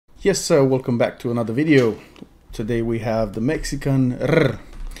Yes sir, welcome back to another video. Today we have the Mexican R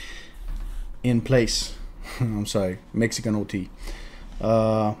in place. I'm sorry, Mexican OT.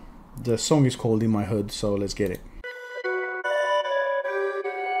 The song is called In My Hood, so let's get it.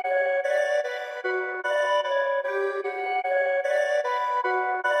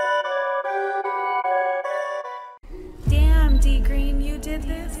 Damn, D Green, you did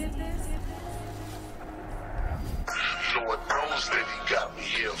this? Lord knows that he got me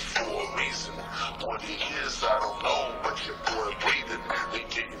here for a reason. What it is, I don't know, but your boy breathing. They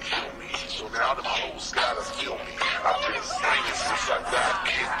didn't kill me, so now the hoes gotta feel me. I've been slinging since I got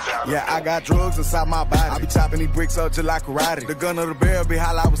kicked out. Yeah, I got drugs inside my body. I be chopping these bricks up just like karate. The gun of the barrel be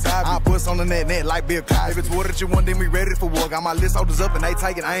hollow outside. I push on the net like Bill Cosby. If it's water that you want, then we ready for war. Got my list holders up and they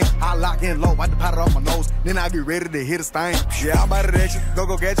taking aim. I lock in low, wipe the powder off my nose. Then I get ready to hit a stain. Yeah, I'm out of action.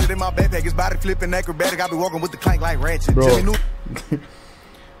 Go gadget in my backpack. It's body flipping acrobatic. I be walking with the clank like ratchet. Bro.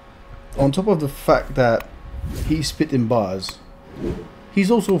 On top of the fact that he's spitting bars, he's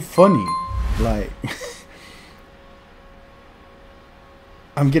also funny. Like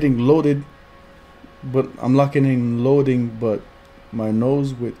I'm getting loaded, but I'm locking in loading, but my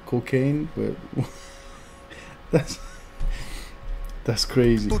nose with cocaine, but that's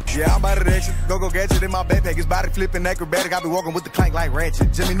crazy. Yeah, I'm out of action. Go gadget in my backpack. It's body flipping acrobatic. I be walking with the clank like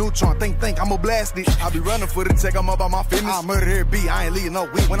ratchet. Jimmy Neutron, think, I'ma blast it. I be running for the check. I'm up on my fitness. I murder every beat. I ain't leaving no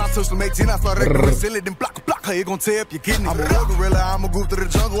weak. When I touch them 18, I started going silly. Then block. Hey, you gon' tear up your kidney. I'm a real gorilla. I'm a goof to the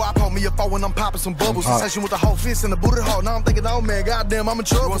jungle. I call me a foe when I'm popping some bubbles. Sensation with the whole fist in the booty hole. Now I'm thinking, oh man, goddamn, I'm in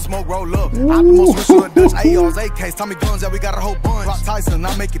trouble. You want smoke, roll up. I be most switch to a Dutch. ARs, AKs, Tommy guns. Yeah, we got a whole bunch. Rock Tyson,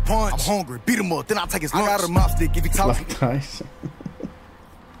 I make it punch. I'm hungry. Beat him up, then I take his lunch. I got a mop stick. If he talks, like Tyson.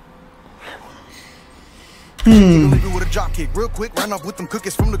 Leave me with a drop kick real quick, run off with them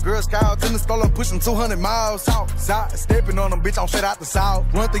cookies from the Girl Scouts. In the store, I'm pushing 200 miles outside, stepping on them, bitch, I'm straight out the south.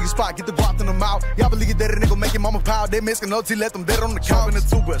 Run through your spot, get the guap in the mouth. Y'all believe that a nigga make your mama proud. They Mexican OT, let them dead on the couch. In the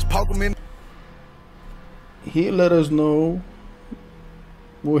toothbrush, poke them in. He let us know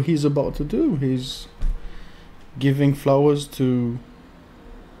what he's about to do. He's giving flowers to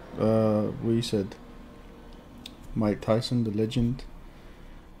what he said, Mike Tyson, the legend.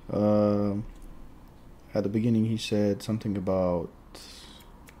 At the beginning he said something about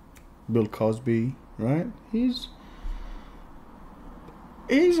Bill Cosby, right? He's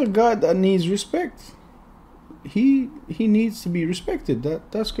a guy that needs respect. He needs to be respected.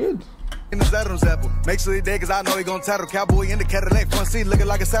 That's good. In the Adam's apple. Make sure he dead, cause I know he gon' tattle. Cowboy in the Cadillac, front seat looking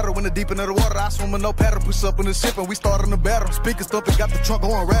like a saddle. In the deep into the water, I swim with no paddle. Push up in the ship and we start on the battle. Speaker stuff and got the trunk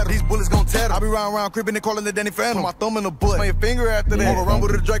going rattle. These bullets gon' tattle. I be round around creeping and calling the Danny Phantom. Put my thumb in the butt. My finger after that. Walk around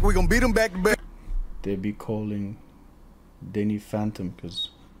with the Drake, we gon' beat him back to back. They be calling Danny Phantom because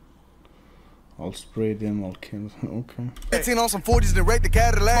I'll spray them, I'll kill them. Okay. 18 on some 40s and rake the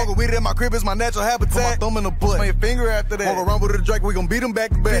Cadillac. Smoke weed in my crib is my natural habitat. Put my thumb in the butt. My finger after that. Walk around with the Drake, we gon' beat him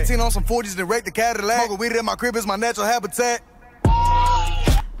back to back. 15 on some 40s and rake the Cadillac. Smoke weed in my crib is my natural habitat.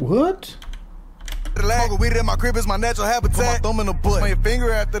 What? Smoke weed in my crib is my natural habitat. Put my thumb in the butt. My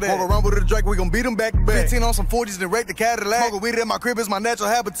finger after that. Walk around with the Drake, we gon' beat him back to back. 15 on some 40s and rake the Cadillac. Smoke weed in my crib is my natural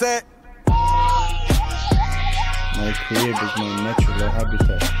habitat. My crib is my natural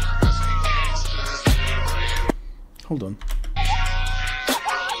habitat. Hold on.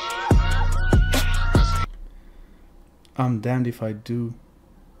 I'm damned if I do.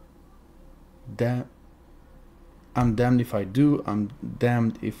 I'm damned if I do. I'm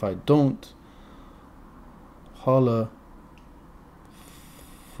damned if I don't. Holla.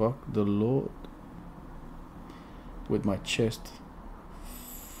 Fuck the Lord. With my chest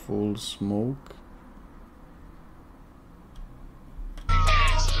full smoke.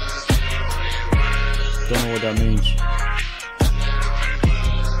 Don't know what that means.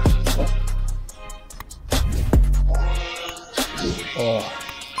 Oh.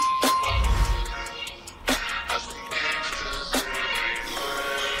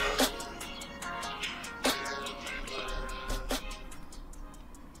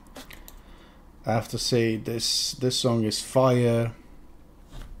 I have to say this song is fire,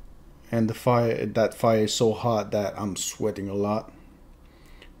 and that fire is so hot that I'm sweating a lot.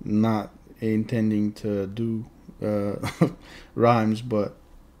 Not intending to do rhymes, but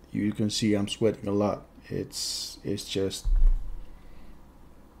you can see I'm sweating a lot. It's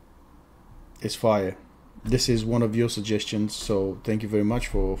fire. This is one of your suggestions, so thank you very much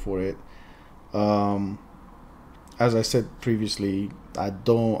for it. As I said previously, I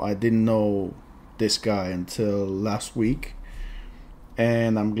didn't know this guy until last week,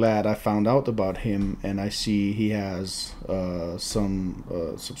 and I'm glad I found out about him, and I see he has some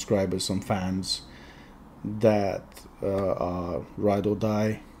subscribers, some fans that are ride or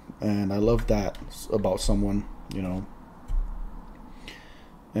die, and I love that about someone, you know.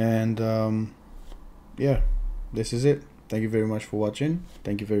 And yeah, this is it. Thank you very much for watching.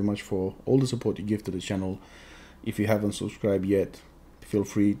 Thank you very much for all the support you give to the channel. If you haven't subscribed yet, feel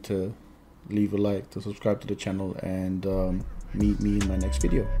free to leave a like, to subscribe to the channel, and meet me in my next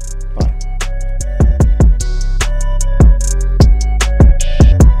video. Bye.